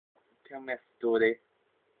Tell me a story.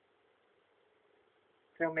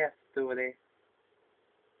 Tell me a story.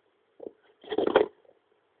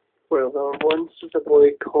 Well, there once was a boy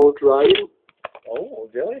called Ryan. Oh,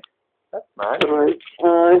 really? That's nice.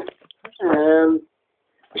 Right.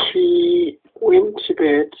 He went to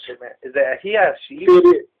bed. Is it a he or she?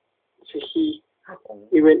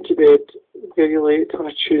 He went to bed very late on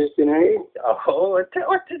a Tuesday night. Oh,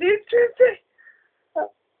 what's today's Tuesday?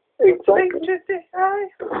 Exactly. Tuesday, aye.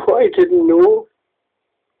 What I didn't know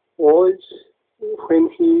was when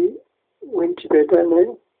he went to bed that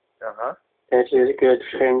night, that his good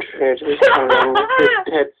friend Fred was coming with his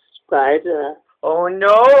pet spider. Oh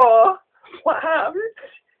no! What happened?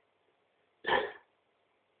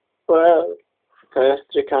 Well, first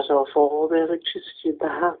they cut off all the electricity in the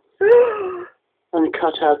house and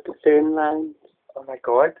cut out the phone lines. Oh my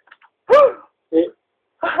god.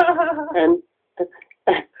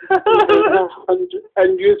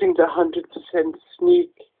 And using the 100%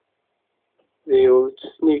 sneak, they would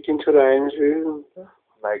sneak into Ryan's room. Oh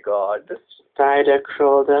my god. The spider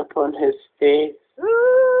crawled up on his face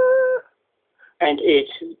and ate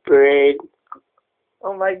his brain.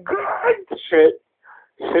 Oh my god. Fred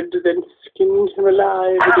then skinned him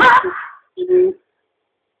alive.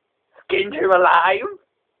 Skinned him alive?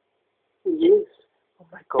 Yes. Oh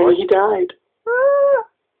my god. And he died.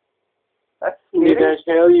 That's Did I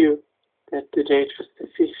tell you that the date was the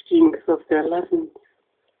 15th of the 11th,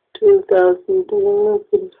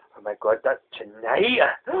 2011? Oh my god, that's tonight.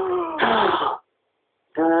 Oh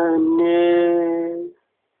no.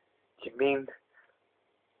 Do you mean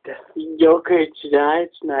this? You're going to die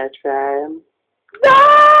tonight, Ryan. No!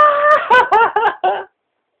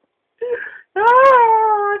 No!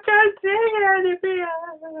 I can't say anything.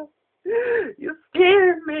 You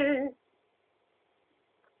scared me.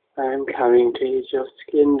 I'm coming to eat your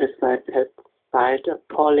skin with my pet spider,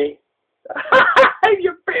 Polly.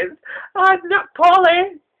 Your pet. I'm not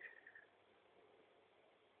Polly.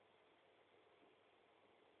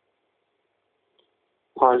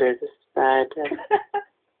 Polly the spider.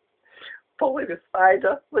 Polly the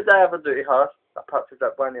spider? What did I ever do to her? Apart from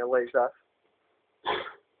that one of your legs off.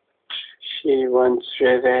 She wants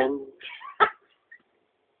revenge.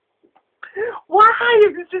 Why?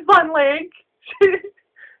 This is one leg.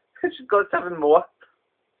 She's got 7 more.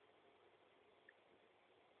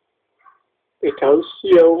 Because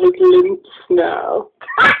you're with limps now.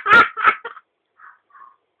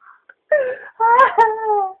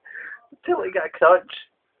 Until we got a crutch.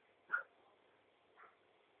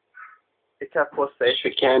 Make her prosthetic.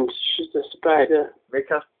 She can't. She's a spider. Make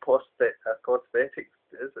her prosthetic.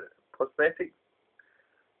 Is it prosthetic?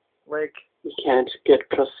 Like. You can't get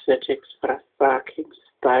prosthetics for a fucking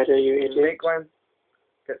spider, you idiot. Make one.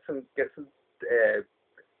 Get some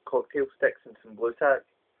cocktail sticks and some blue tack.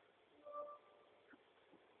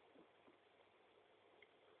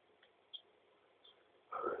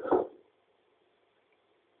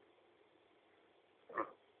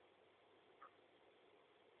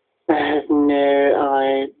 I have no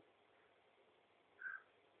idea.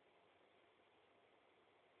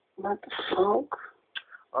 What the fuck?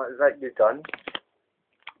 Oh, is that you done?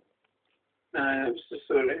 I'm so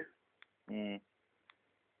sorry.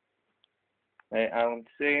 Right, Alan,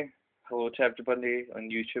 say hello to everybody on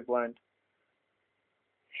YouTube land.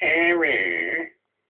 Hey,